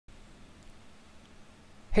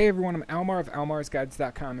Hey everyone, I'm Almar of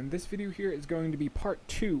almarsguides.com, and this video here is going to be part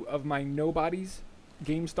 2 of my Nobodies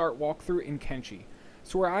game start walkthrough in Kenshi.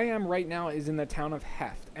 So where I am right now is in the town of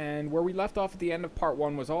Heft, and where we left off at the end of part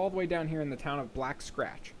 1 was all the way down here in the town of Black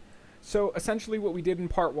Scratch. So essentially what we did in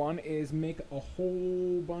part 1 is make a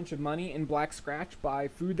whole bunch of money in Black Scratch, buy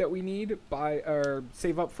food that we need,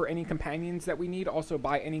 save up for any companions that we need, also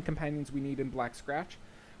buy any companions we need in Black Scratch.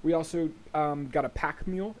 We also got a pack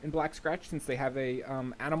mule in Black Scratch since they have a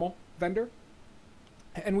animal vendor.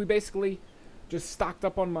 And we basically just stocked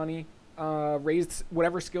up on money, raised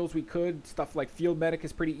whatever skills we could. Stuff like field medic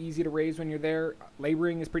is pretty easy to raise when you're there.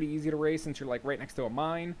 Laboring is pretty easy to raise since you're like right next to a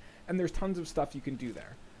mine. And there's tons of stuff you can do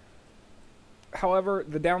there. However,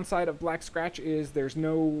 the downside of Black Scratch is there's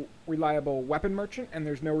no reliable weapon merchant and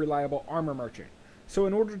there's no reliable armor merchant. So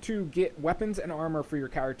in order to get weapons and armor for your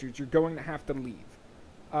characters, you're going to have to leave.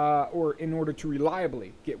 Or in order to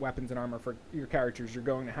reliably get weapons and armor for your characters, you're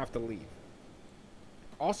going to have to leave.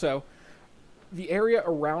 Also, the area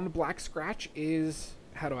around Black Scratch is,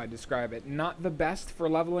 how do I describe it, not the best for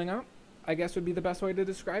leveling up, I guess would be the best way to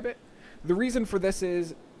describe it. The reason for this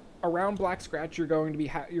is, around Black Scratch, you're going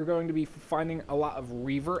to be finding a lot of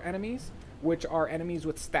Reaver enemies, which are enemies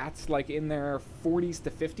with stats like in their 40s to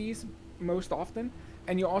 50s most often,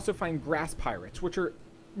 and you'll also find Grass Pirates, which are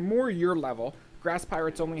more your level. Grass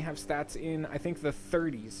Pirates only have stats in, I think, the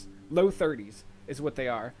 30s. Low 30s is what they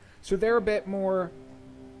are. So they're a bit more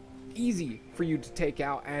easy for you to take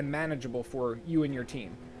out and manageable for you and your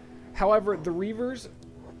team. However, the Reavers,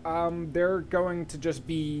 they're going to just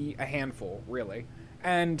be a handful, really.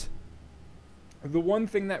 And the one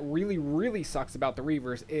thing that really, really sucks about the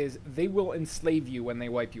Reavers is they will enslave you when they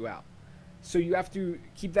wipe you out. So you have to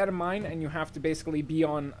keep that in mind, and you have to basically be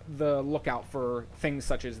on the lookout for things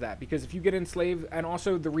such as that. Because if you get enslaved, and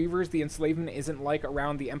also the Reavers, the enslavement isn't like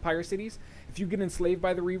around the Empire cities. If you get enslaved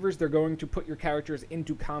by the Reavers, they're going to put your characters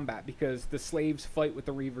into combat because the slaves fight with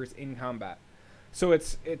the Reavers in combat. So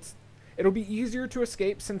it'll be easier to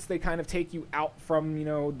escape since they kind of take you out from, you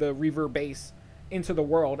know, the Reaver base into the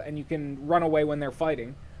world, and you can run away when they're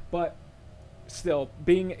fighting. But still,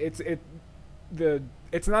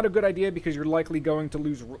 it's not a good idea because you're likely going to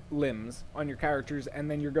lose limbs on your characters,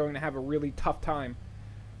 and then you're going to have a really tough time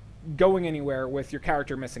going anywhere with your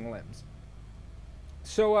character missing limbs.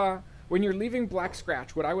 So when you're leaving Black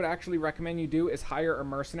Scratch, what I would actually recommend you do is hire a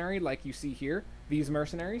mercenary like you see here, these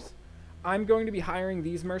mercenaries. I'm going to be hiring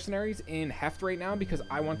these mercenaries in Heft right now because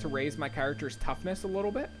I want to raise my character's toughness a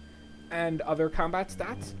little bit and other combat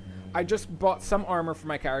stats. I just bought some armor for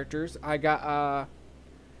my characters. I got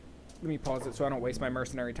let me pause it so I don't waste my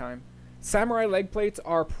mercenary time. Samurai leg plates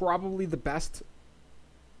are probably the best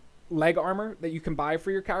leg armor that you can buy for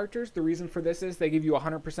your characters. The reason for this is they give you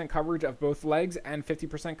 100% coverage of both legs and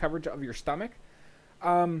 50% coverage of your stomach.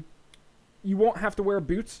 You won't have to wear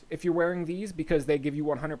boots if you're wearing these because they give you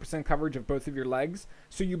 100% coverage of both of your legs.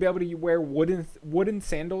 So you'll be able to wear wooden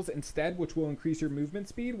sandals instead, which will increase your movement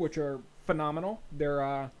speed, which are phenomenal.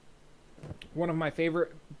 They're one of my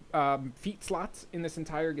favorite feat slots in this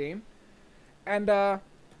entire game. And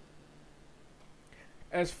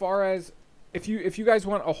as far as if you guys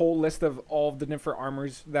want a whole list of all of the different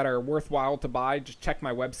armors that are worthwhile to buy, just check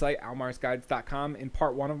my website almarsguides.com. In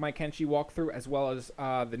part 1 of my Kenshi walkthrough, as well as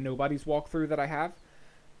the Nobodies walkthrough that I have,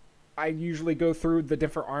 I usually go through the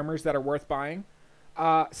different armors that are worth buying.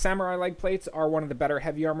 Samurai leg plates are one of the better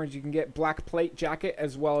heavy armors you can get. Black plate jacket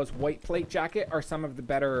as well as white plate jacket are some of the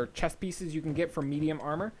better chest pieces you can get for medium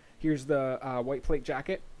armor. Here's the white plate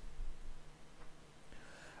jacket.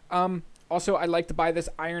 Also, I like to buy this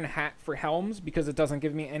iron hat for helms because it doesn't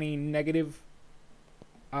give me any negative,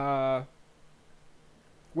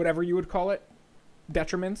 whatever you would call it,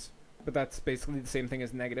 detriments. But that's basically the same thing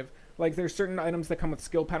as negative. Like, there's certain items that come with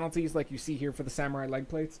skill penalties, like you see here for the samurai leg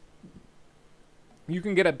plates. You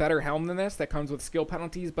can get a better helm than this that comes with skill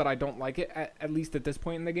penalties, but I don't like it, at least at this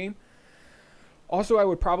point in the game. Also, I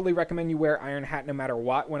would probably recommend you wear Iron Hat no matter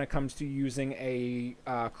what when it comes to using a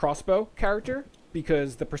crossbow character,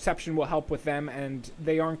 because the perception will help with them, and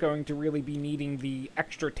they aren't going to really be needing the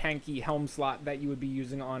extra tanky helm slot that you would be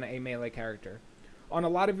using on a melee character. On a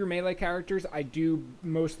lot of your melee characters, I do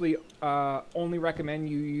mostly only recommend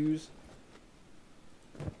you use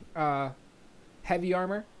heavy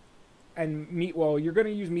armor. And you're going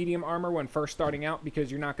to use medium armor when first starting out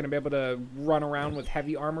because you're not going to be able to run around with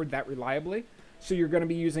heavy armor that reliably. So you're going to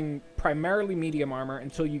be using primarily medium armor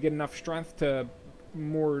until you get enough strength to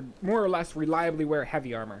more or less reliably wear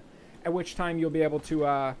heavy armor. At which time you'll be able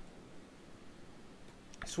to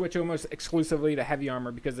switch almost exclusively to heavy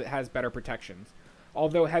armor because it has better protections.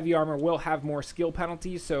 Although heavy armor will have more skill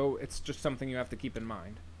penalties, so it's just something you have to keep in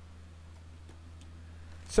mind.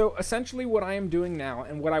 So essentially what I am doing now,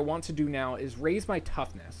 and what I want to do now, is raise my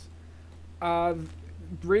toughness.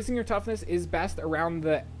 Raising your toughness is best around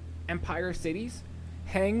the Empire cities.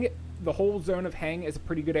 Heng, the whole zone of Heng is a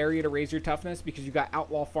pretty good area to raise your toughness because you got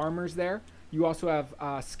outlaw farmers there. You also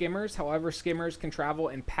have skimmers. However, skimmers can travel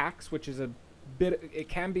in packs, which is it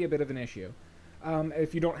can be a bit of an issue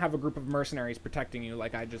if you don't have a group of mercenaries protecting you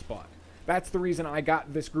like I just bought. That's the reason I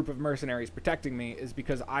got this group of mercenaries protecting me, is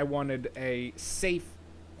because I wanted a safe,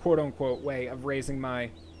 quote-unquote, way of raising my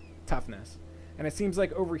toughness. And it seems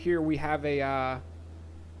like over here we have a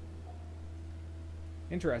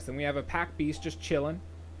interesting, we have a pack beast just chilling.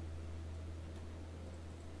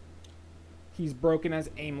 He's broken as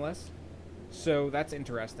aimless, so that's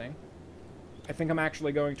interesting. I think I'm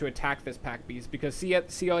actually going to attack this pack beast because see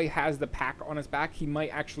how he has the pack on his back? He might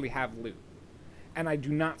actually have loot. And I do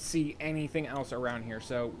not see anything else around here,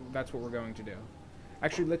 so that's what we're going to do.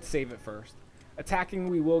 Actually, let's save it first. Attacking,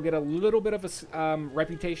 we will get a little bit of a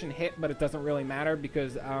reputation hit, but it doesn't really matter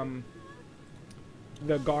because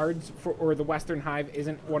the guards or the Western Hive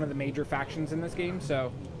isn't one of the major factions in this game,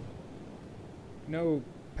 so no,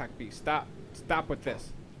 pack beast, stop with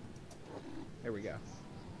this. There we go.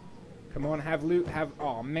 Come on, have loot,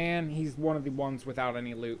 oh man, he's one of the ones without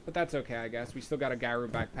any loot, but that's okay, I guess. We still got a Garu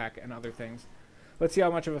backpack and other things. Let's see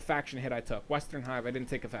how much of a faction hit I took. Western Hive, I didn't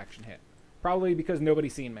take a faction hit. Probably because nobody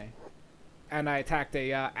seen me. And I attacked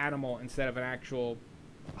a animal instead of an actual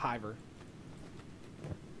hiver.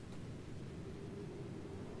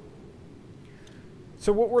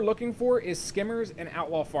 So what we're looking for is skimmers and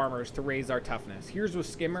outlaw farmers to raise our toughness. Here's with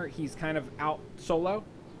skimmer, he's kind of out solo.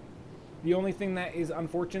 The only thing that is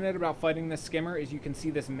unfortunate about fighting this skimmer is you can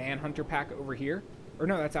see this manhunter pack over here. Or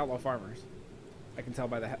no, that's outlaw farmers. I can tell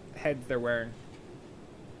by the heads they're wearing.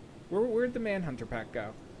 Where'd the manhunter pack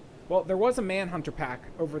go? Well, there was a manhunter pack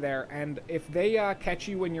over there, and if they catch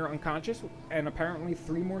you when you're unconscious, and apparently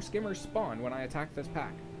 3 more skimmers spawn when I attack this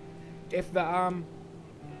pack. If the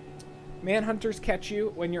manhunters catch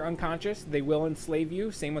you when you're unconscious, they will enslave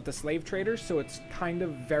you. Same with the slave traders, so it's kind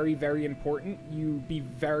of very, very important you be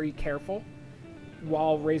very careful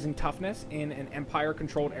while raising toughness in an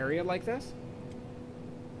Empire-controlled area like this.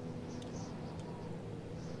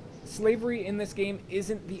 Slavery in this game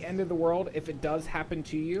isn't the end of the world if it does happen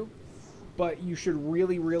to you, but you should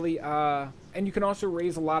really, really, and you can also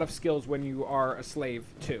raise a lot of skills when you are a slave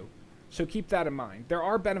too. So keep that in mind. There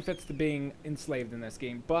are benefits to being enslaved in this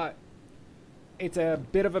game, but it's a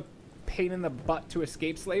bit of a pain in the butt to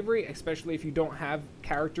escape slavery, especially if you don't have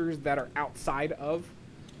characters that are outside of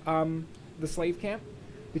the slave camp.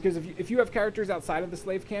 Because if you have characters outside of the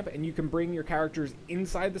slave camp and you can bring your characters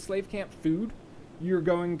inside the slave camp food, you're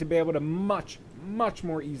going to be able to much, much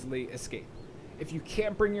more easily escape. If you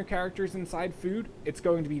can't bring your characters inside food, it's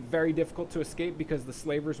going to be very difficult to escape because the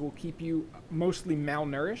slavers will keep you mostly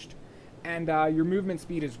malnourished, and your movement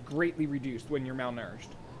speed is greatly reduced when you're malnourished.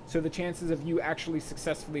 So the chances of you actually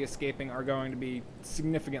successfully escaping are going to be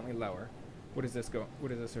significantly lower. What is this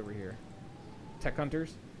over here? Tech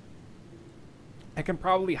hunters? I can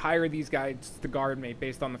probably hire these guys to guard me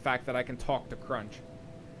based on the fact that I can talk to Crunch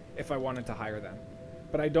if I wanted to hire them.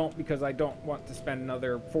 But I don't, because I don't want to spend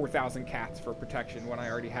another 4,000 cats for protection when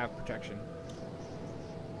I already have protection.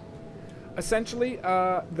 Essentially,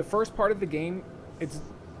 the first part of the game, it's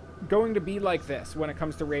going to be like this when it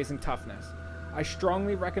comes to raising toughness. I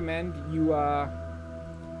strongly recommend you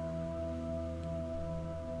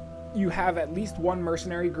you have at least one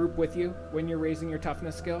mercenary group with you when you're raising your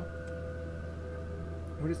toughness skill.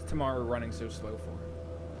 What is Tamaru running so slow for?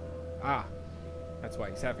 Ah, that's why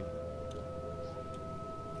he's heavy.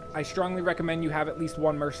 I strongly recommend you have at least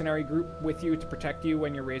one mercenary group with you to protect you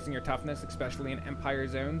when you're raising your toughness, especially in Empire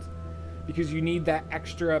zones, because you need that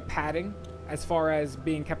extra padding as far as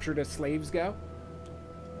being captured as slaves go.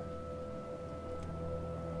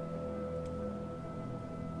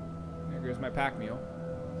 There goes my pack mule.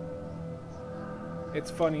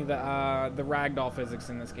 It's funny that the ragdoll physics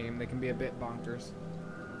in this game, they can be a bit bonkers.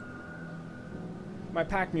 My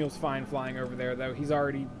pack mule's fine flying over there, though. He's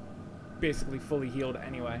already basically fully healed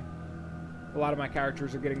anyway. A lot of my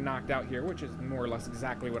characters are getting knocked out here, which is more or less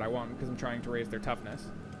exactly what I want because I'm trying to raise their toughness.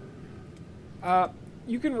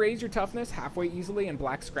 You can raise your toughness halfway easily in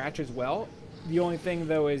Black Scratch as well. The only thing,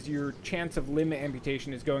 though, is your chance of limb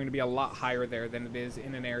amputation is going to be a lot higher there than it is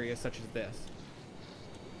in an area such as this.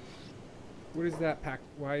 What is that pack?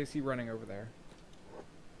 Why is he running over there?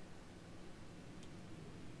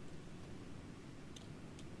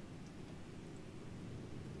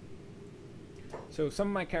 So some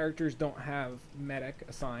of my characters don't have medic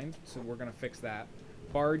assigned, so we're going to fix that.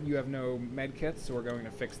 Bard, you have no med kits, so we're going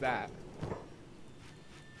to fix that.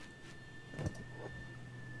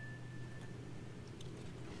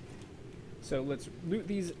 So let's loot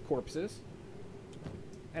these corpses.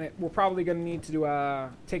 And we're probably going to need to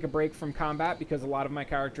take a break from combat because a lot of my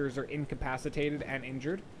characters are incapacitated and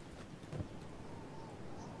injured.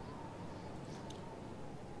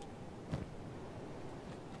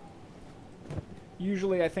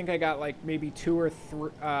 Usually I think I got like maybe two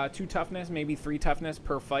toughness, maybe 3 toughness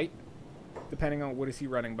per fight. Depending on what is he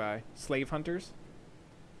running by. Slave hunters?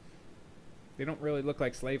 They don't really look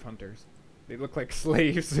like slave hunters. They look like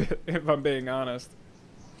slaves, if I'm being honest.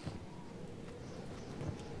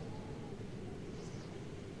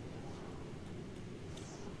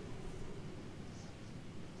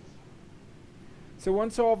 So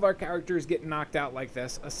once all of our characters get knocked out like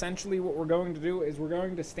this, essentially what we're going to do is we're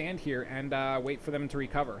going to stand here and wait for them to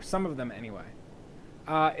recover. Some of them anyway.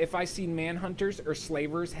 If I see manhunters or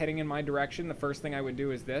slavers heading in my direction, the first thing I would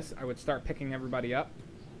do is this. I would start picking everybody up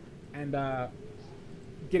and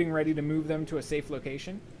getting ready to move them to a safe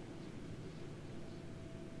location.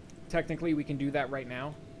 Technically, we can do that right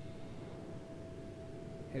now.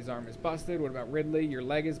 His arm is busted. What about Ridley? Your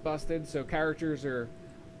leg is busted. So characters are...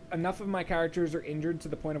 Enough of my characters are injured to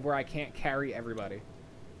the point of where I can't carry everybody.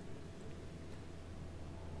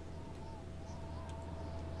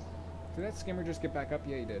 Did that skimmer just get back up?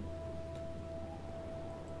 Yeah, he did.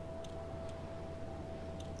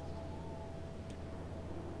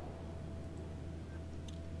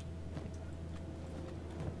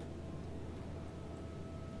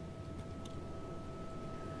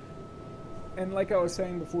 And like I was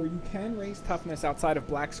saying before, you can raise toughness outside of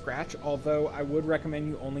Black Scratch, although I would recommend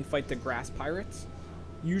you only fight the grass pirates.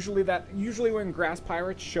 Usually when grass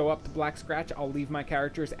pirates show up to Black Scratch, I'll leave my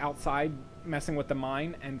characters outside messing with the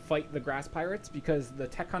mine and fight the grass pirates, because the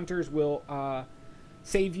tech hunters will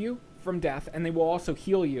save you from death, and they will also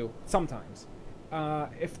heal you sometimes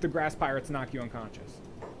if the grass pirates knock you unconscious.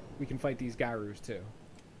 We can fight these Garus too.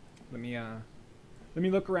 Let me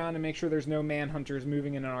look around and make sure there's no manhunters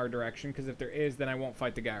moving in our direction, because if there is, then I won't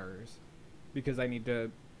fight the Garus, because I need to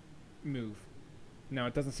move. No,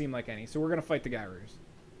 it doesn't seem like any, so we're going to fight the Garus.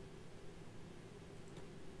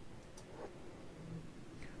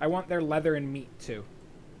 I want their leather and meat, too.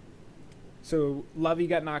 So, Lovey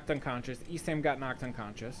got knocked unconscious. Eastham got knocked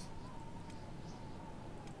unconscious.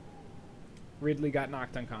 Ridley got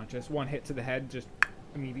knocked unconscious. One hit to the head, just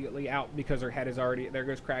immediately out, because her head is already... There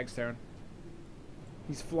goes Cragstone.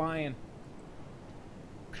 He's flying.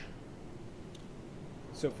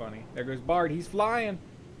 So funny. There goes Bard. He's flying.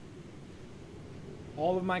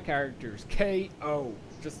 All of my characters. KO.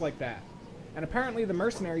 Just like that. And apparently the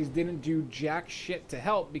mercenaries didn't do jack shit to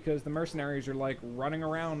help, because the mercenaries are like running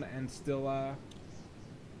around and still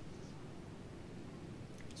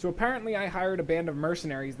So apparently I hired a band of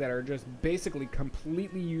mercenaries that are just basically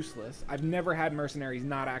completely useless. I've never had mercenaries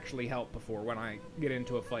not actually help before when I get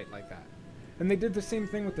into a fight like that. And they did the same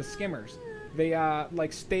thing with the skimmers. They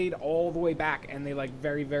like stayed all the way back, and they like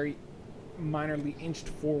very, very minorly inched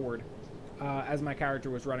forward as my character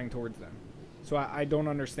was running towards them. So I don't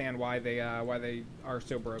understand why they are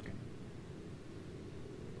so broken.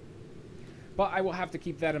 But I will have to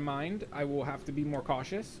keep that in mind. I will have to be more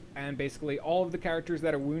cautious. And basically all of the characters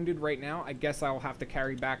that are wounded right now, I guess I'll have to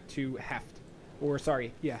carry back to Heft. Or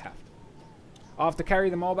sorry, yeah, Heft. I'll have to carry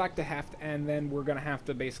them all back to Heft, and then we're going to have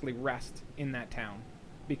to basically rest in that town.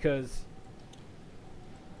 Because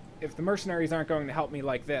if the mercenaries aren't going to help me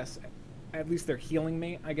like this, at least they're healing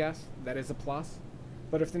me, I guess. That is a plus.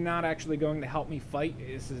 But if they're not actually going to help me fight,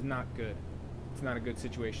 this is not good. It's not a good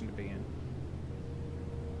situation to be in.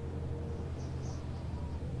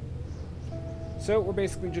 So we're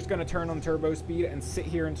basically just going to turn on turbo speed and sit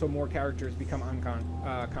here until more characters become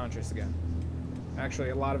unconscious again. Actually,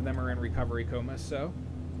 a lot of them are in recovery coma, so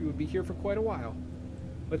we would be here for quite a while.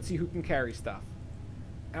 Let's see who can carry stuff.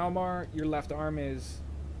 Almar, your left arm is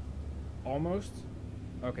almost?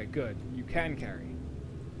 Okay, good. You can carry.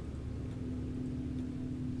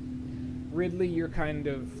 Ridley, you're kind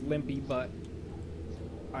of limpy, but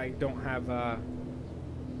I don't have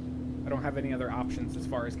any other options as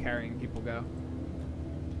far as carrying people go.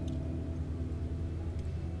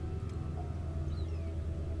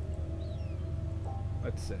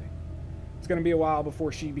 Let's see. It's going to be a while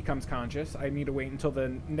before she becomes conscious. I need to wait until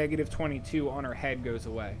the -22 on her head goes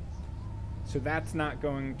away. So that's not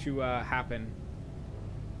going to happen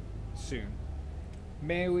soon.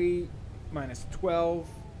 Maui, -12.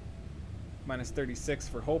 -36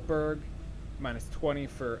 for Holtberg. -20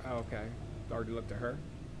 for... Oh, okay. Already looked at her.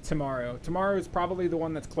 tomorrow. Tomorrow is probably the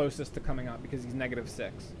one that's closest to coming up because he's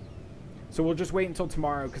 -6. So we'll just wait until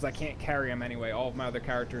tomorrow because I can't carry him anyway. All of my other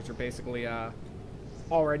characters are basically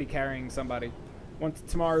already carrying somebody. Once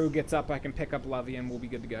tomorrow gets up, I can pick up Lovey and we'll be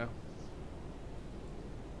good to go.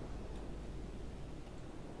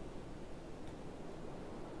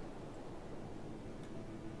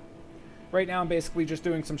 Right now I'm basically just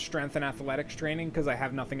doing some strength and athletics training because I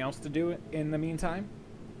have nothing else to do in the meantime.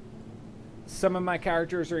 Some of my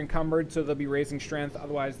characters are encumbered, so they'll be raising strength.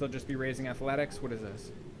 Otherwise, they'll just be raising athletics. What is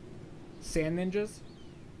this? Sand ninjas?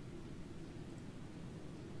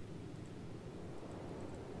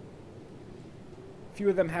 A few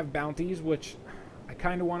of them have bounties, which I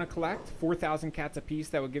kind of want to collect. 4,000 cats apiece.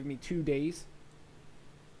 That would give me 2 days.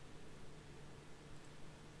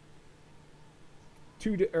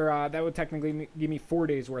 That would technically give me 4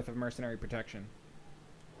 days worth of mercenary protection.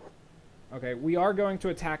 Okay, we are going to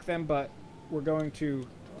attack them, but we're going to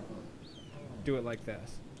do it like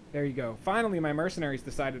this. There you go. Finally, my mercenaries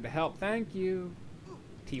decided to help. Thank you,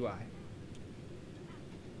 TY.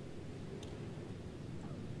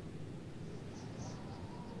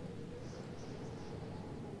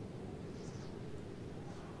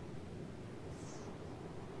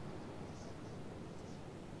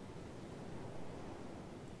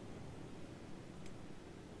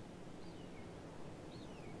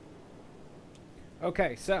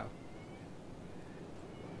 Okay, so.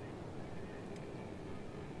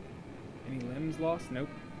 Any limbs lost? Nope.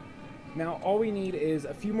 Now, all we need is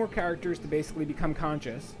a few more characters to basically become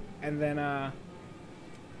conscious. And then,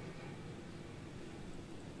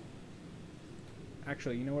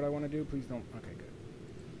 actually, you know what I want to do? Please don't. Okay, good.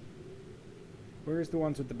 Where's the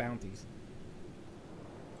ones with the bounties?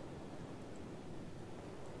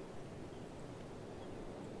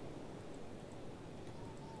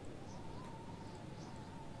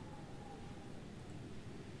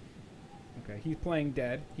 Okay, he's playing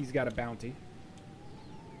dead. He's got a bounty.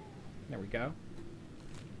 There we go.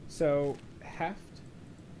 So, heft.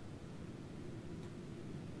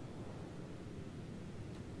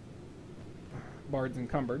 Bard's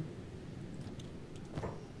encumbered.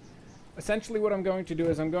 Essentially what I'm going to do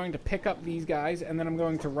is I'm going to pick up these guys and then I'm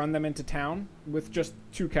going to run them into town with just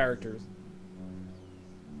 2 characters.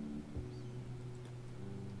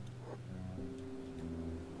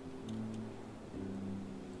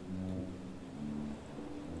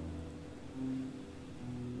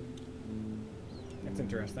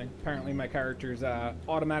 Interesting. Apparently my characters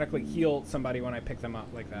automatically heal somebody when I pick them up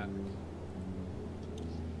like that.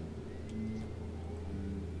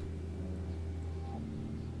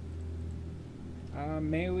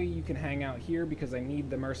 Melee, you can hang out here because I need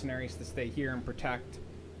the mercenaries to stay here and protect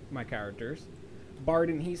my characters. Bard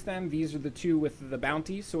and Heastem, these are the 2 with the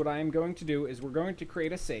bounties. So what I am going to do is we're going to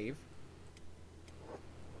create a save.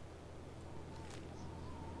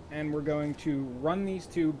 And we're going to run these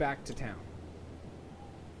 2 back to town.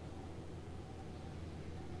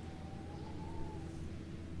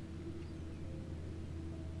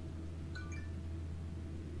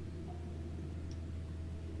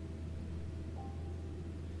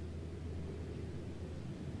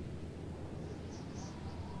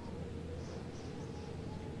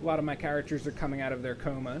 A lot of my characters are coming out of their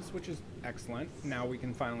comas, which is excellent. Now we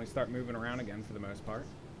can finally start moving around again for the most part.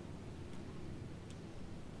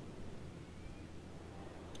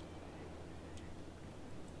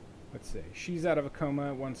 Let's see. She's out of a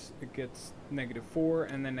coma once it gets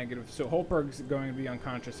 -4 and then negative. So Holberg's going to be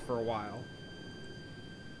unconscious for a while.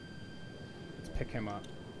 Let's pick him up.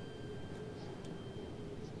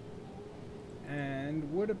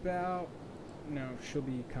 And what about... No, she'll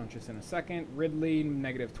be conscious in a second. Ridley,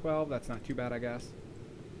 -12. That's not too bad, I guess.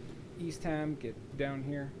 Eastham, get down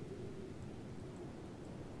here.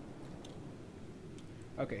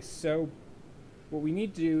 Okay, so what we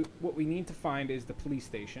need to find is the police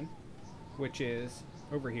station, which is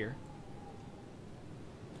over here.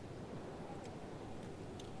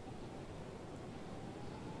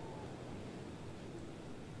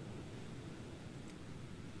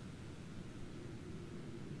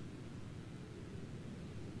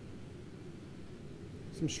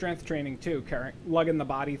 Some strength training too, lugging the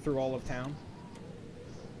body through all of town.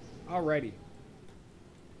 Alrighty.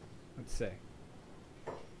 Let's see.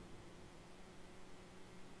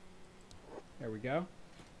 There we go.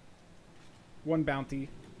 1 bounty.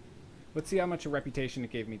 Let's see how much a reputation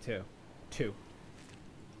it gave me too. 2.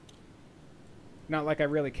 Not like I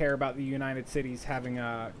really care about the United Cities having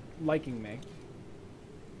liking me.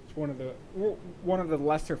 It's one of the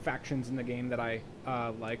lesser factions in the game that I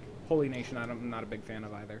like. Holy Nation, I'm not a big fan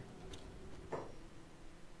of either.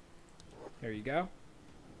 There you go.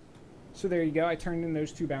 So there you go. I turned in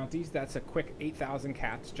those 2 bounties. That's a quick 8,000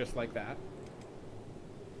 cats, just like that.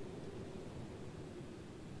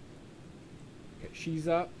 Okay, she's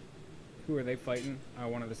up. Who are they fighting?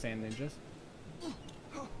 One of the sand ninjas.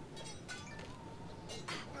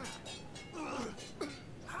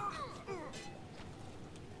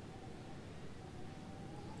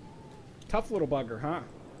 Tough little bugger, huh?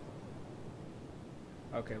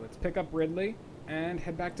 Okay, let's pick up Ridley and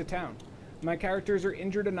head back to town. My characters are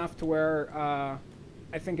injured enough to where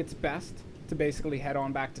I think it's best to basically head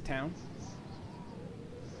on back to town.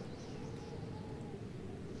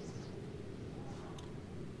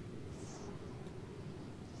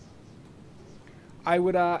 I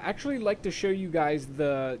would actually like to show you guys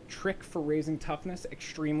the trick for raising toughness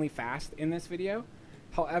extremely fast in this video.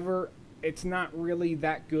 However, it's not really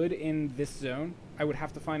that good in this zone. I would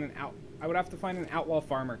have to find an outlaw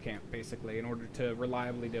farmer camp basically in order to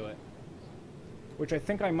reliably do it, which I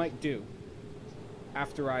think I might do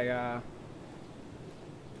after I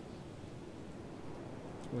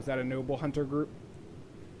was that a noble hunter group?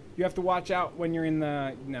 You have to watch out when you're in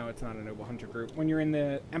the... No, it's not a noble hunter group. When you're in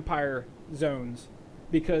the Empire zones,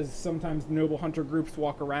 because sometimes noble hunter groups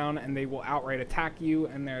walk around and they will outright attack you,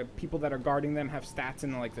 and the people that are guarding them have stats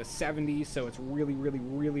in like the 70s, so it's really, really,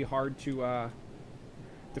 really hard to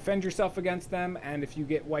defend yourself against them, and if you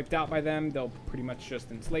get wiped out by them, they'll pretty much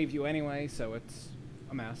just enslave you anyway, so it's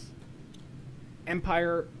a mess.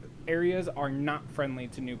 Empire areas are not friendly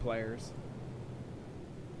to new players.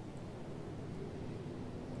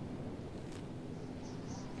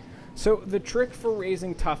 So the trick for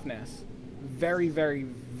raising toughness very, very,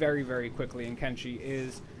 very, very quickly in Kenshi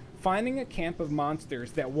is finding a camp of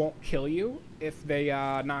monsters that won't kill you if they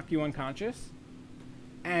knock you unconscious,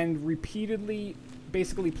 and repeatedly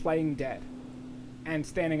basically playing dead and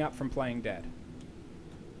standing up from playing dead.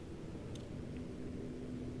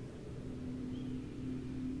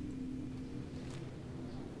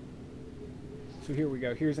 So here we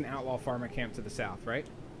go. Here's an outlaw farmer camp to the south, right?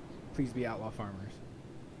 Please be outlaw farmers.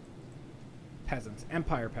 Peasants.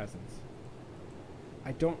 Empire peasants.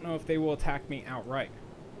 I don't know if they will attack me outright.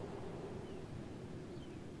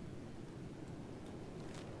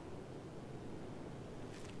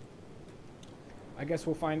 I guess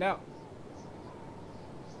we'll find out.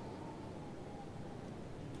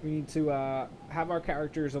 We need to have our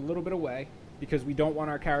characters a little bit away, because we don't want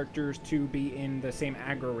our characters to be in the same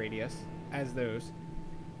aggro radius as those.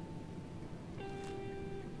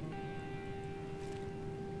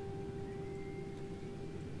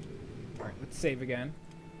 Alright, let's save again,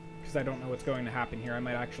 because I don't know what's going to happen here. I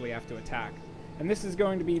might actually have to attack. And this is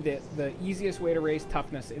going to be the easiest way to raise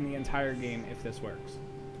toughness in the entire game if this works.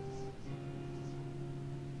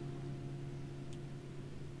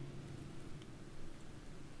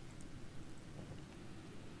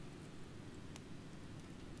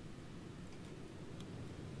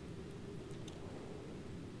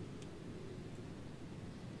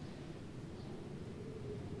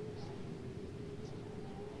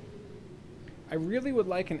 I really would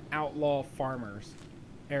like an outlaw farmers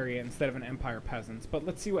area instead of an empire peasants, but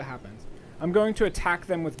let's see what happens. I'm going to attack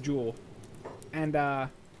them with Jewel, and so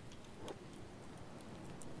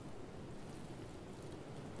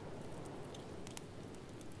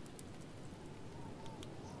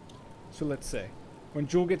let's see. When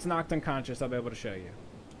Jewel gets knocked unconscious, I'll be able to show you.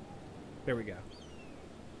 There we go.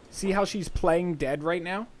 See how she's playing dead right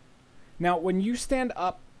now? Now, when you stand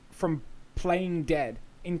up from playing dead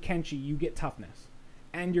in Kenshi, you get toughness,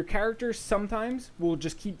 and your characters sometimes will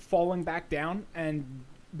just keep falling back down and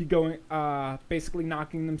be going basically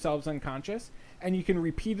knocking themselves unconscious, and you can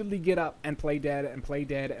repeatedly get up and play dead and play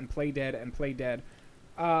dead and play dead and play dead.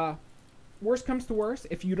 Worst comes to worst,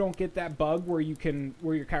 if you don't get that bug where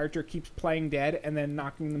your character keeps playing dead and then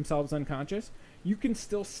knocking themselves unconscious, you can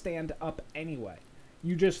still stand up anyway.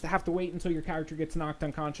 You just have to wait until your character gets knocked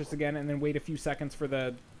unconscious again, and then wait a few seconds for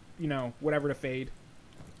the, you know, whatever to fade.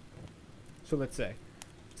 So let's say,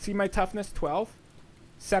 see my toughness, 12?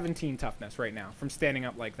 17 toughness right now from standing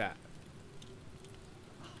up like that.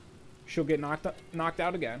 She'll get knocked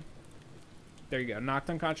out again. There you go, knocked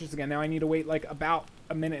unconscious again. Now I need to wait like about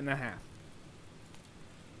a minute and a half.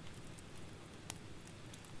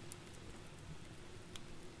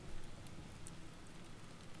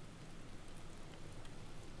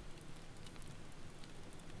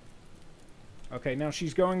 Okay, now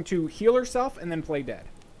she's going to heal herself and then play dead.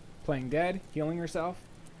 Playing dead, healing herself.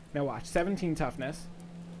 Now watch, 17 toughness,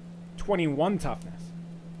 21 toughness.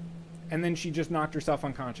 And then she just knocked herself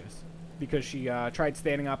unconscious because she tried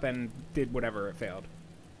standing up and did whatever, it failed.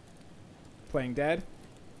 Playing dead,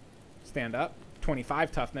 stand up,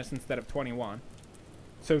 25 toughness instead of 21.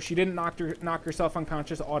 So she didn't knock herself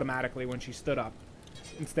unconscious automatically when she stood up.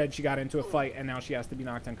 Instead, she got into a fight, and now she has to be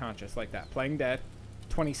knocked unconscious like that. Playing dead.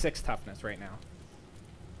 26 toughness right now.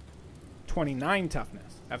 29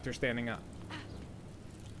 toughness after standing up.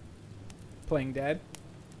 Playing dead.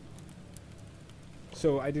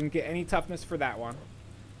 So I didn't get any toughness for that one.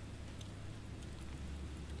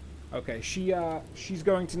 Okay, she's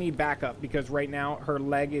going to need backup because right now her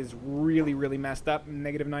leg is really, really messed up.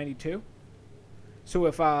 Negative 92. So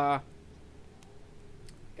if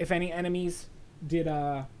any enemies did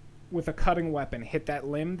with a cutting weapon hit that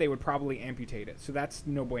limb, they would probably amputate it. So that's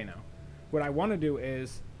no bueno. What I want to do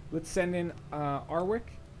is let's send in Arwick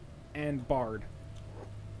and Bard.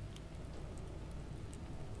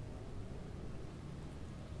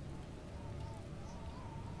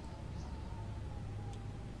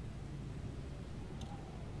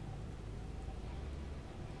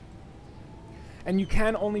 And you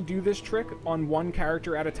can only do this trick on one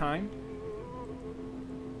character at a time.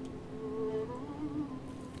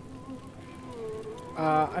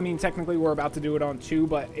 I mean, technically we're about to do it on two,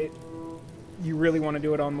 but you really want to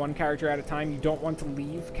do it on one character at a time. You don't want to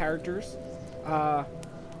leave characters. Or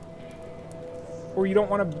you don't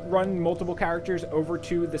want to run multiple characters over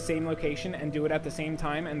to the same location and do it at the same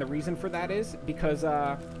time. And the reason for that is because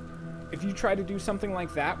if you try to do something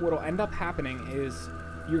like that, what'll end up happening is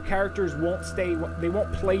your characters they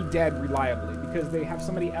won't play dead reliably because they have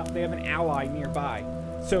somebody out, they have an ally nearby.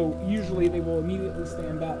 So usually they will immediately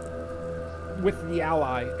stand up with the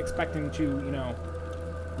ally, expecting to, you know,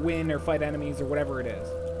 win or fight enemies or whatever it is.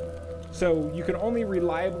 So you can only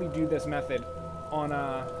reliably do this method on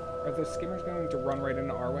are the skimmers going to run right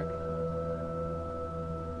into Arwick?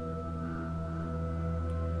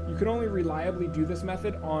 You can only reliably do this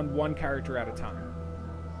method on one character at a time.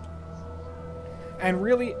 And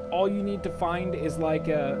really, all you need to find is like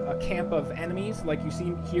a camp of enemies, like you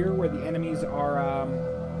see here, where the enemies are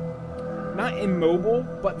not immobile,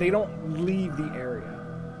 but they don't leave the area.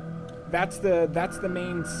 That's the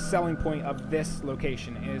main selling point of this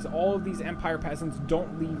location, is all of these Empire peasants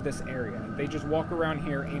don't leave this area. They just walk around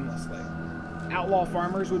here aimlessly. Outlaw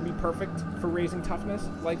farmers would be perfect for raising toughness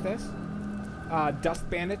like this. Dust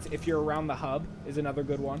bandits, if you're around the hub, is another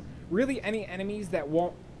good one. Really, any enemies that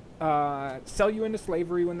won't sell you into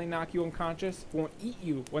slavery when they knock you unconscious, won't eat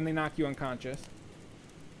you when they knock you unconscious.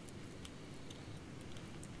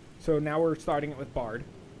 So now we're starting it with Bard.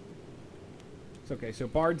 It's okay, so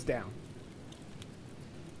Bard's down.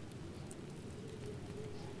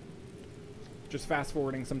 Just fast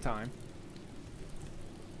forwarding some time.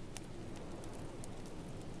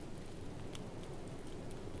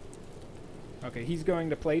 Okay, he's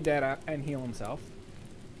going to play dead and heal himself.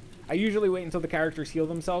 I usually wait until the characters heal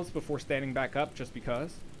themselves before standing back up, just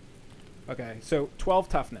because. Okay, so 12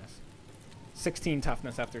 toughness. 16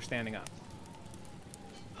 toughness after standing up.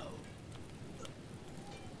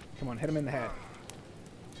 Come on, hit him in the head.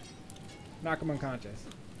 Knock him unconscious.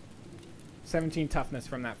 17 toughness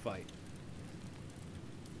from that fight.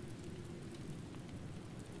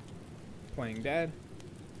 Playing dead.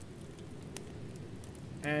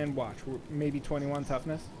 And watch, maybe 21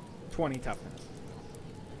 toughness. 20 toughness.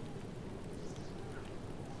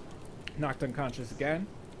 Knocked unconscious again.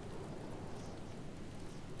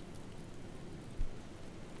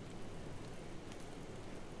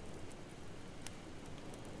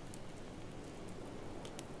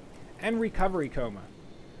 And recovery coma.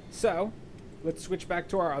 So, let's switch back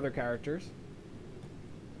to our other characters.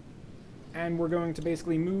 And we're going to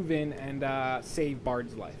basically move in and save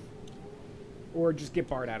Bard's life. Or just get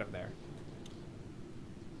Bard out of there.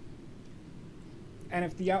 And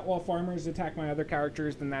if the outlaw farmers attack my other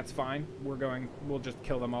characters, then that's fine. We'll just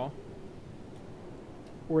kill them all.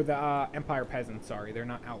 Or the Empire peasants, sorry. They're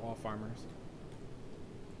not outlaw farmers.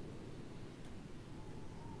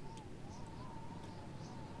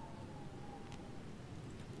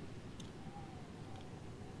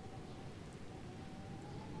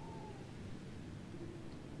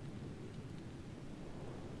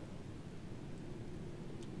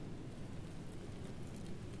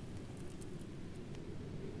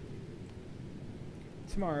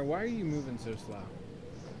 Tamara, why are you moving so slow?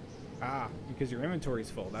 Ah, because your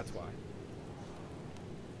inventory's full, that's why.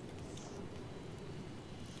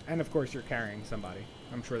 And of course you're carrying somebody.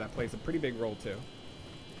 I'm sure that plays a pretty big role too.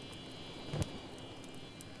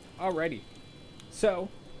 Alrighty. So,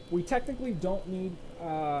 we technically don't need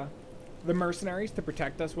the mercenaries to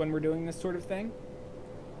protect us when we're doing this sort of thing.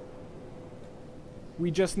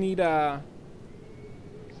 We just need to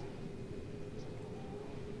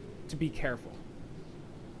be careful.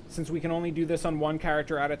 Since we can only do this on one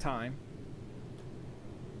character at a time.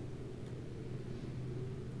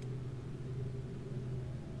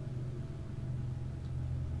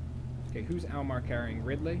 Who's Almar carrying?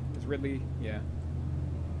 Ridley? Is Ridley? Yeah.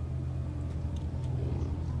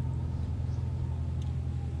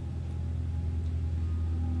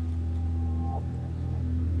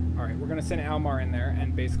 Alright, we're going to send Almar in there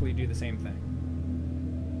and basically do the same thing.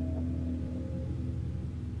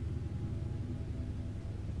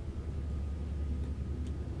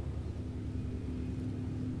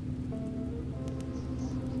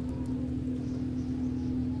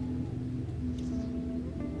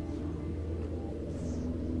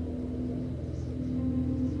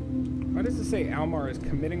 Why does it say Almar is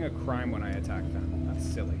committing a crime when I attack them? That's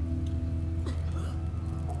silly.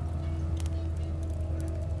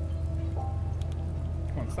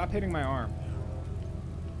 Come on, stop hitting my arm.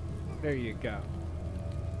 There you go.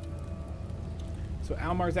 So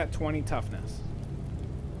Almar's at 20 toughness.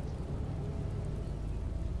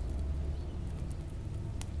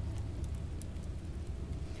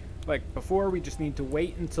 Like before, we just need to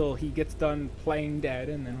wait until he gets done playing dead,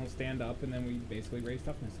 and then he'll stand up, and then we basically raise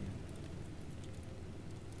toughness again.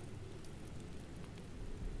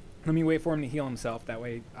 Let me wait for him to heal himself. That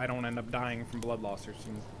way I don't end up dying from blood loss or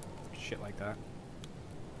some shit like that.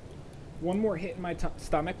 One more hit in my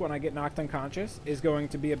stomach when I get knocked unconscious is going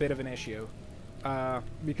to be a bit of an issue.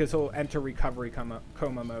 Because he'll enter recovery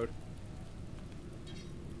coma mode.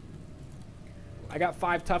 I got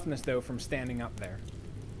 5 toughness, though, from standing up there.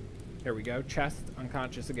 There we go. Chest,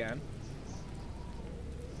 unconscious again.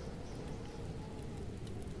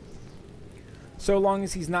 So long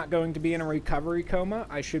as he's not going to be in a recovery coma,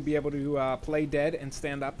 I should be able to play dead and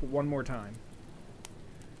stand up one more time.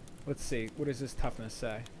 Let's see. What does this toughness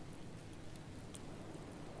say?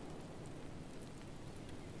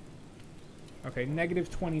 Okay, negative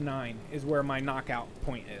 29 is where my knockout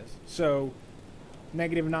point is. So,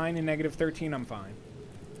 negative 9 and negative 13, I'm fine.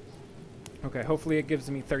 Okay, hopefully it gives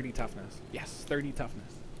me 30 toughness. Yes, 30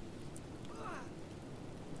 toughness.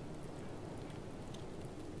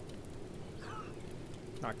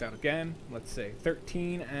 Knocked out again. Let's see.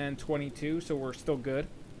 13 and 22, so we're still good.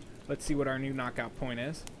 Let's see what our new knockout point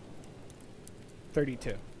is.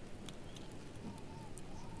 32.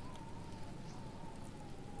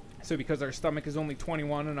 So because our stomach is only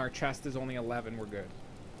 21 and our chest is only 11, we're good.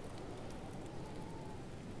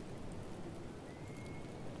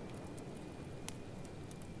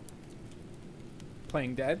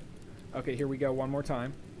 Playing dead. Okay, here we go one more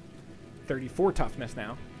time. 34 toughness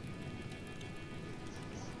now.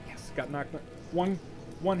 Yes, got knocked. One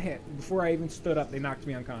hit. Before I even stood up, they knocked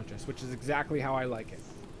me unconscious, which is exactly how I like it.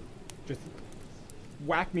 Just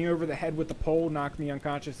whack me over the head with the pole, knock me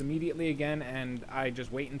unconscious immediately again, and I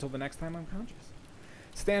just wait until the next time I'm conscious.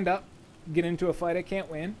 Stand up, get into a fight I can't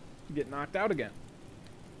win, get knocked out again.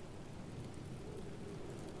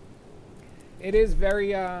 It is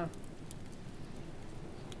very,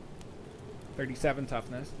 37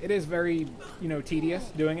 toughness. It is very, you know, tedious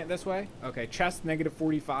doing it this way. Okay, chest, negative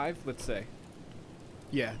 45, let's see.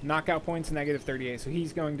 Yeah, knockout points, negative 38, so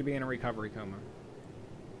he's going to be in a recovery coma.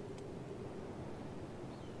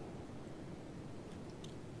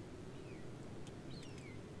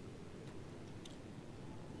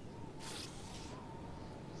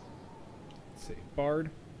 Let's see,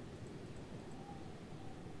 Bard.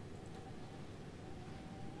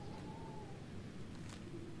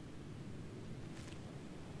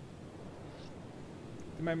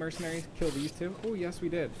 Did my mercenaries kill these two? Oh, yes, we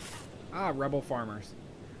did. Ah, rebel farmers.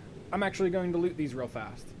 I'm actually going to loot these real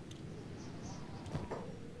fast.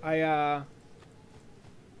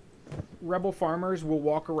 Rebel farmers will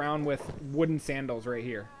walk around with wooden sandals right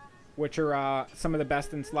here, which are some of the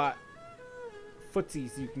best in slot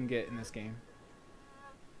footsies you can get in this game.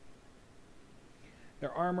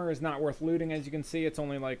 Their armor is not worth looting, as you can see. It's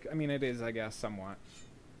only like, I mean, it is, I guess, somewhat.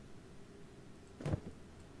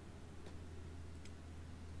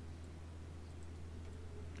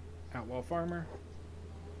 Outlaw farmer.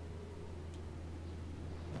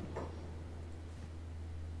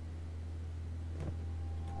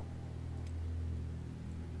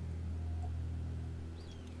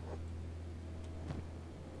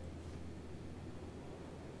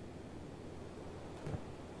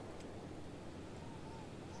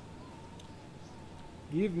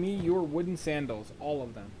 Give me your wooden sandals, all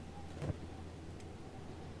of them.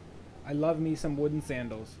 I love me some wooden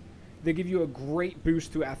sandals. They give you a great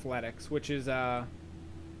boost to athletics, which is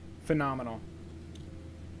phenomenal.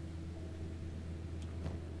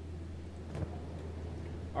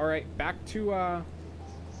 Alright, back to...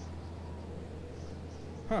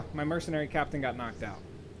 my mercenary captain got knocked out.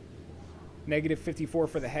 Negative 54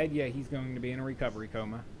 for the head. Yeah, he's going to be in a recovery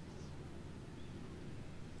coma.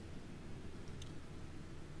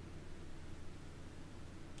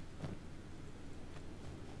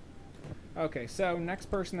 Okay, so next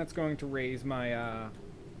person that's going to raise my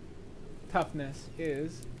toughness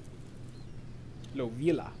is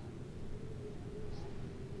Lovila.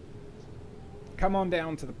 Come on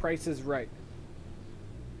down to the Price is Right.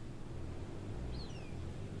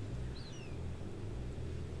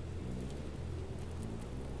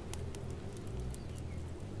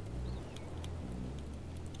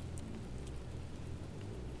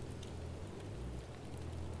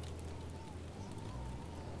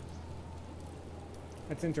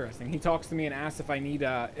 That's interesting. He talks to me and asks if I need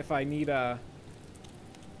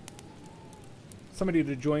somebody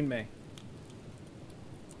to join me,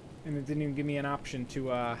 and it didn't even give me an option to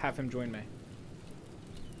have him join me.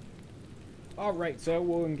 All right, so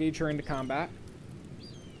we'll engage her into combat.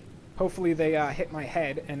 Hopefully they hit my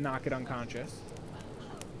head and knock it unconscious.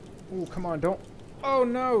 Ooh, come on, don't. Oh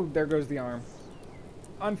no, there goes the arm.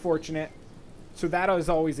 Unfortunate. So that is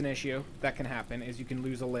always an issue that can happen, is you can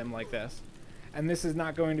lose a limb like this. And this is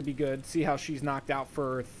not going to be good. See how she's knocked out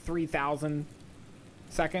for 3,000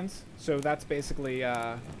 seconds? So that's basically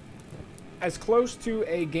as close to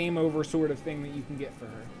a game over sort of thing that you can get for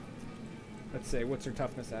her. Let's see, what's her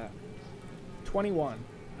toughness at? 21.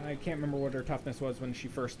 I can't remember what her toughness was when she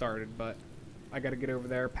first started, but I got to get over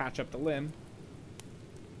there, patch up the limb.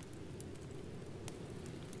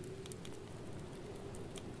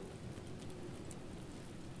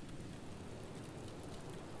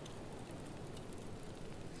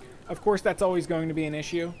 Of course, that's always going to be an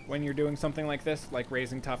issue when you're doing something like this, like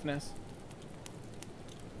raising toughness.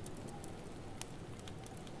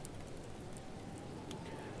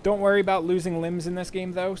 Don't worry about losing limbs in this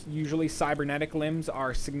game, though. Usually cybernetic limbs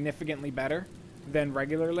are significantly better than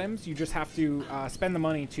regular limbs. You just have to spend the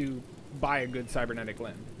money to buy a good cybernetic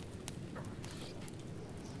limb.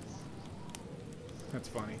 That's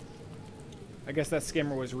funny. I guess that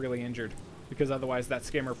skimmer was really injured, because otherwise that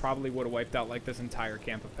skimmer probably would have wiped out like this entire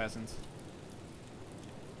camp of peasants.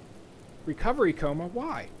 Recovery coma?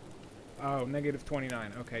 Why? Oh, negative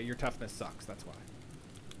 29. Okay, your toughness sucks, that's why.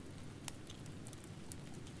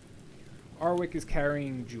 Arwick is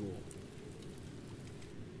carrying Jewel.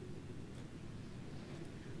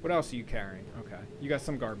 What else are you carrying? Okay, you got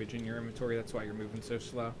some garbage in your inventory, that's why you're moving so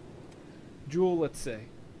slow. Jewel, let's see.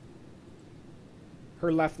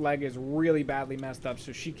 Her left leg is really badly messed up,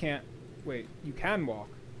 so she can't... Wait, you can walk.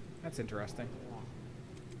 That's interesting.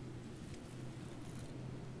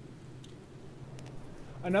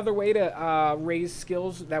 Another way to raise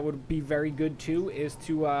skills that would be very good too is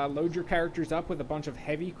to load your characters up with a bunch of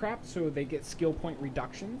heavy crap so they get skill point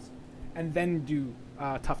reductions, and then do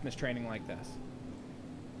toughness training like this.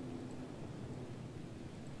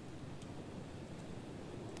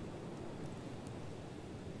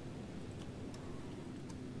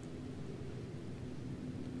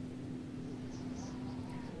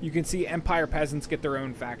 You can see Empire Peasants get their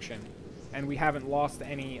own faction, and we haven't lost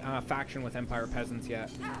any faction with Empire Peasants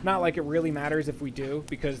yet. Not like it really matters if we do,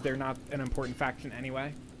 because they're not an important faction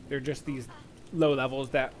anyway. They're just these low levels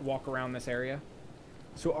that walk around this area.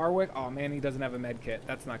 So Arwick, oh man, he doesn't have a med kit.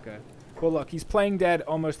 That's not good. Well, look, he's playing dead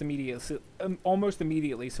almost immediately,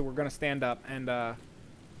 so we're going to stand up. And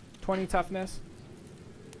 20 toughness,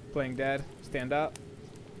 playing dead, stand up.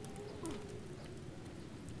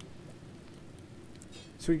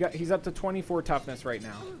 So he's up to 24 toughness right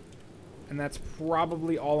now. And that's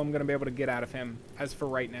probably all I'm going to be able to get out of him as for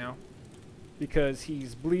right now. Because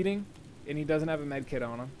he's bleeding, and he doesn't have a med kit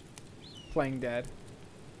on him. Playing dead.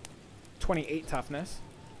 28 toughness.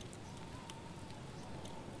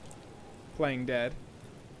 Playing dead.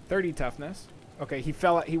 30 toughness. Okay,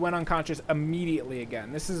 he went unconscious immediately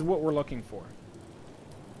again. This is what we're looking for.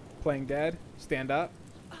 Playing dead. Stand up.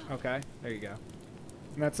 Okay, there you go.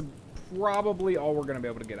 And that's probably all we're going to be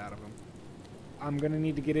able to get out of him. I'm going to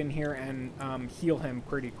need to get in here and heal him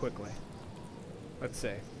pretty quickly. Let's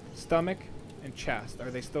see. Stomach and chest.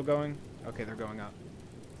 Are they still going? Okay, they're going up.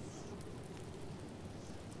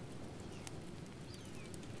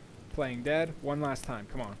 Playing dead. One last time.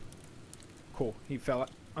 Come on. Cool. He fell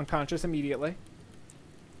unconscious immediately.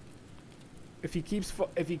 If he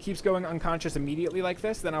keeps going unconscious immediately like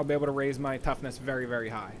this, then I'll be able to raise my toughness very, very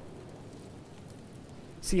high.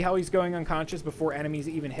 See how he's going unconscious before enemies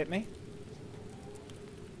even hit me?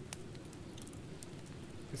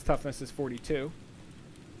 His toughness is 42.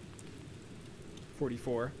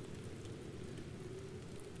 44.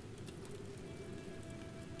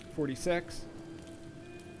 46.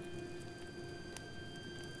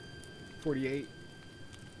 48.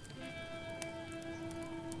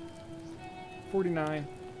 49.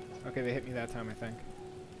 Okay, they hit me that time, I think.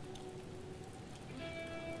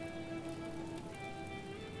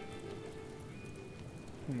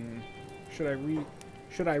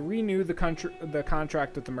 Should I renew the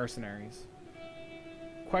contract with the mercenaries?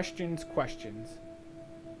 Questions.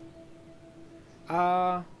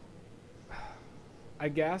 I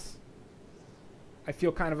guess. I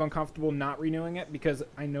feel kind of uncomfortable not renewing it because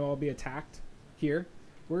I know I'll be attacked here.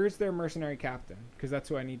 Where is their mercenary captain? Because that's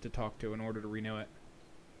who I need to talk to in order to renew it.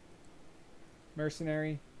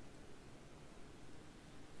 Mercenary.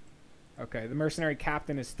 Okay, the mercenary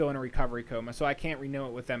captain is still in a recovery coma, so I can't renew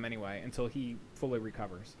it with them anyway until he fully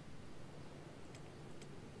recovers.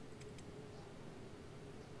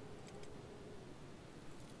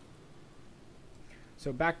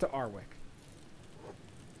 So back to Arwick.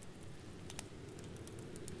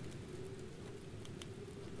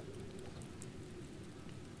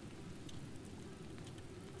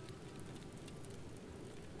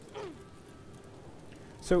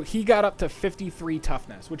 So he got up to 53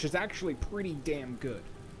 toughness, which is actually pretty damn good.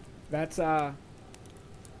 That's a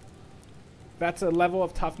level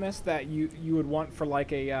of toughness that you would want for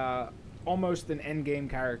like a almost an end game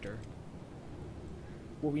character.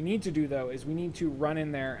 What we need to do though is we need to run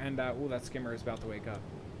in there and oh, that skimmer is about to wake up.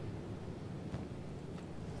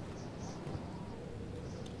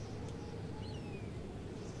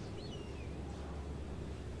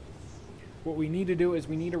 What we need to do is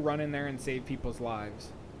we need to run in there and save people's lives.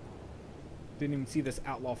 Didn't even see this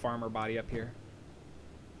outlaw farmer body up here.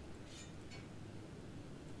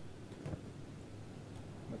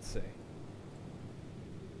 Let's see.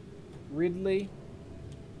 Ridley.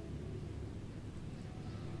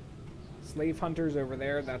 Slave hunters over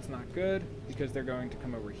there. That's not good because they're going to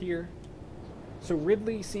come over here. So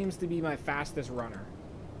Ridley seems to be my fastest runner.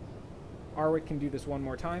 Arwick can do this one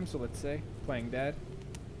more time, so let's say. Playing dead.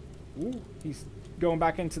 Ooh, he's going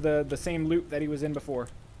back into the same loop that he was in before.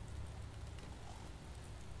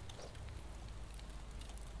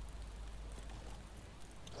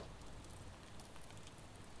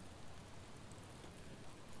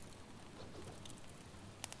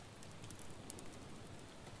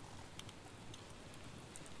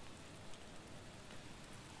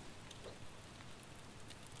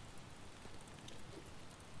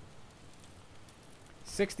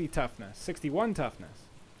 Toughness, 61 toughness,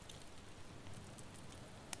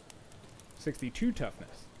 62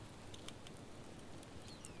 toughness,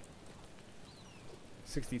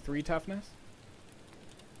 63 toughness,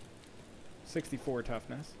 64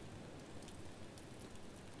 toughness,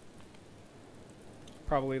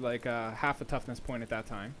 probably like half a toughness point at that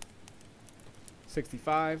time,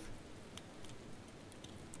 65,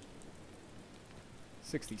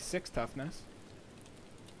 66 toughness,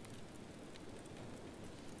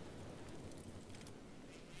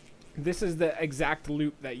 this is the exact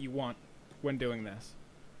loop that you want when doing this.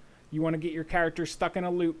 You want to get your character stuck in a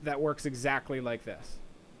loop that works exactly like this.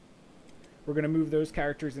 We're going to move those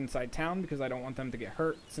characters inside town because I don't want them to get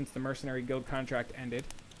hurt since the mercenary guild contract ended.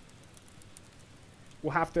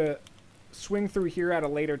 We'll have to swing through here at a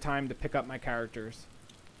later time to pick up my characters.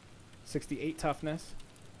 68 toughness.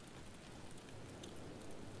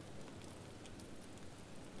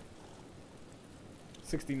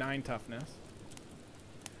 .69 toughness.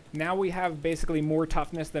 Now we have basically more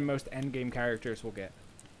toughness than most endgame characters will get.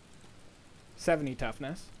 70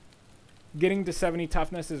 toughness. Getting to 70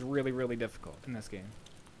 toughness is really, really difficult in this game.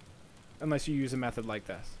 Unless you use a method like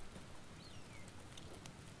this.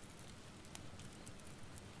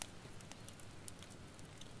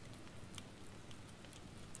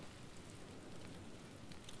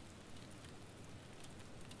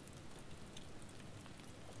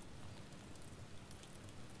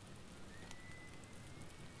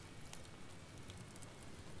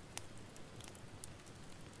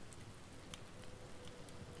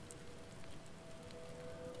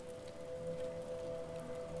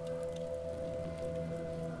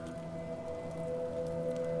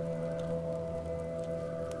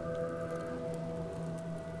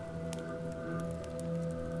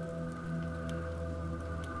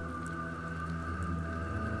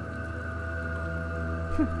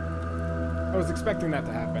 I was expecting that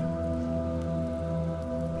to happen.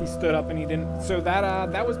 He stood up and he didn't. So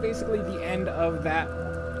that was basically the end of that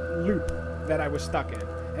loop that I was stuck in.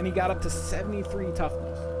 And he got up to 73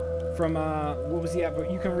 toughness. From, what was he at?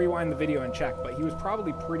 But you can rewind the video and check. But he was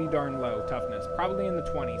probably pretty darn low toughness. Probably in the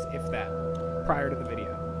 20s, if that, prior to the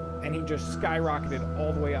video. And he just skyrocketed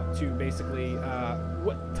all the way up to basically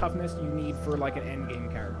what toughness you need for like an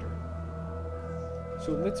endgame character.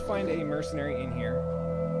 So let's find a mercenary in here.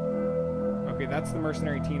 Okay, that's the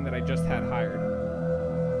mercenary team that I just had hired.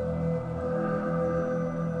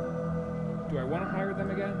 Do I want to hire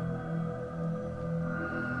them again?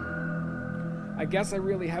 I guess I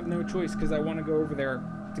really have no choice because I want to go over there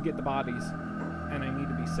to get the bodies, and I need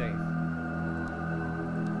to be safe.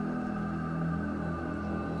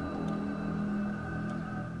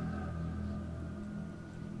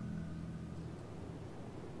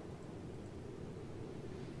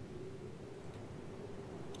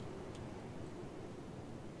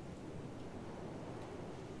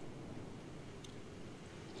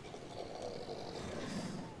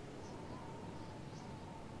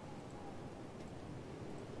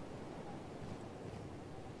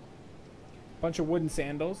 Bunch of wooden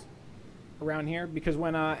sandals around here, because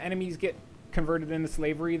when enemies get converted into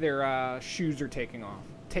slavery, their shoes are taken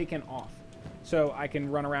off. So I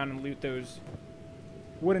can run around and loot those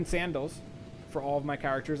wooden sandals for all of my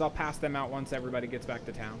characters. I'll pass them out once everybody gets back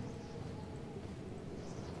to town.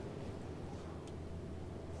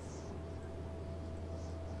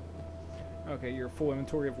 Okay, your full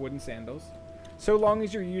inventory of wooden sandals. So long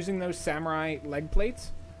as you're using those samurai leg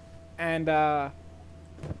plates, and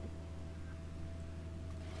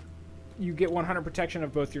you get 100 protection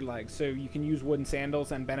of both your legs, so you can use wooden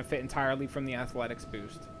sandals and benefit entirely from the athletics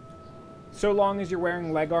boost. So long as you're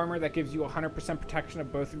wearing leg armor that gives you 100% protection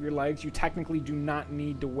of both of your legs, you technically do not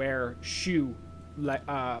need to wear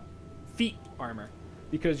feet armor,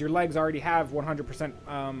 because your legs already have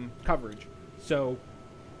 100% coverage. So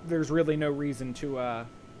there's really no reason to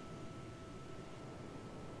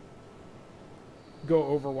go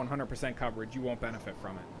over 100% coverage. You won't benefit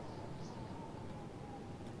from it.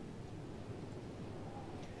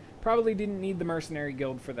 Probably didn't need the mercenary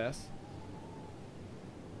guild for this.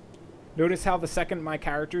 Notice how the second my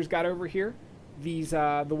characters got over here, these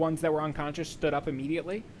the ones that were unconscious stood up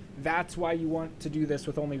immediately. That's why you want to do this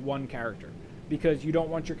with only one character, because you don't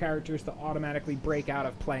want your characters to automatically break out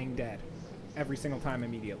of playing dead every single time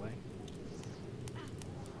immediately.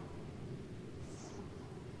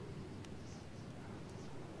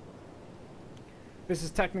 This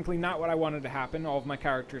is technically not what I wanted to happen, all of my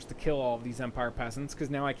characters to kill all of these Empire peasants, because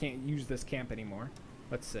now I can't use this camp anymore.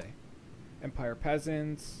 Let's see. Empire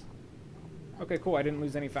peasants. Okay, cool. I didn't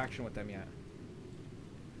lose any faction with them yet.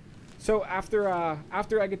 So after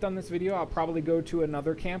I get done this video, I'll probably go to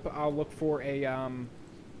another camp. I'll look for a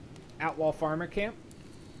outlaw farmer camp,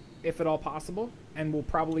 if at all possible, and we'll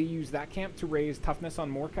probably use that camp to raise toughness on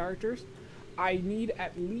more characters. I need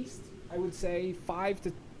at least, I would say, 5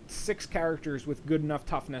 to 6 characters with good enough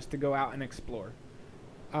toughness to go out and explore,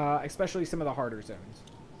 especially some of the harder zones.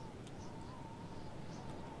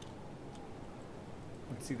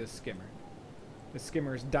 Let's see this skimmer. The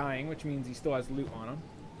skimmer is dying, which means he still has loot on him.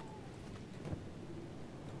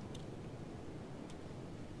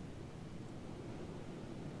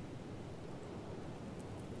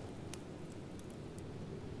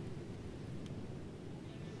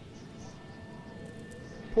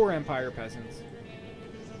 Poor Empire peasants.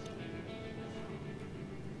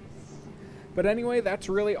 But anyway, that's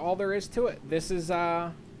really all there is to it. This is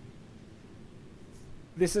the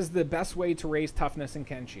best way to raise toughness in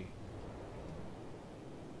Kenshi.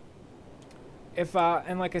 If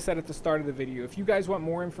and like I said at the start of the video, if you guys want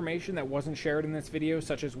more information that wasn't shared in this video,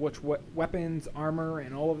 such as which weapons, armor,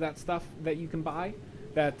 and all of that stuff that you can buy,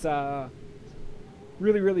 that's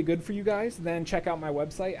really good for you guys, then check out my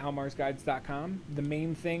website, almarsguides.com. The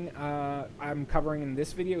main thing I'm covering in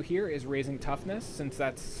this video here is raising toughness, since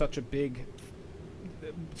that's such a big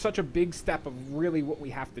step of really what we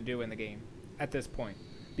have to do in the game at this point,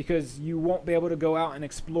 because you won't be able to go out and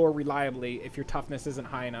explore reliably if your toughness isn't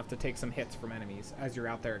high enough to take some hits from enemies as you're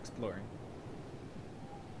out there exploring.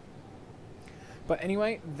 But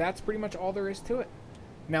anyway, that's pretty much all there is to it.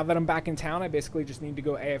 Now that I'm back in town, I basically just need to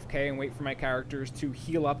go AFK and wait for my characters to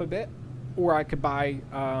heal up a bit, or I could buy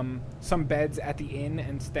some beds at the inn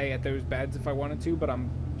and stay at those beds if I wanted to, but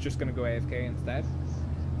I'm just going to go AFK instead.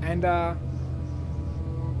 And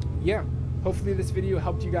yeah, hopefully this video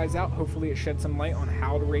helped you guys out. Hopefully it shed some light on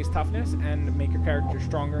how to raise toughness and make your character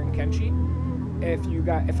stronger in Kenshi.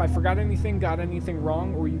 If I forgot anything, got anything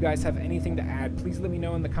wrong, or you guys have anything to add, please let me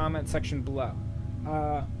know in the comment section below.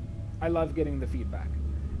 I love getting the feedback.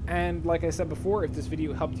 And like I said before, if this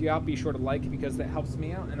video helped you out, be sure to like, because that helps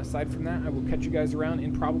me out. And aside from that, I will catch you guys around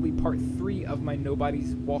in probably part 3 of my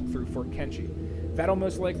Nobodies walkthrough for Kenshi. That'll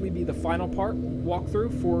most likely be the final part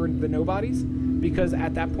walkthrough for the Nobodies, because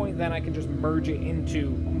at that point then I can just merge it into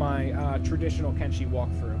my traditional Kenshi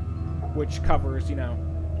walkthrough, which covers, you know,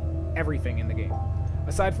 everything in the game.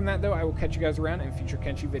 Aside from that though, I will catch you guys around in future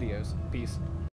Kenshi videos. Peace.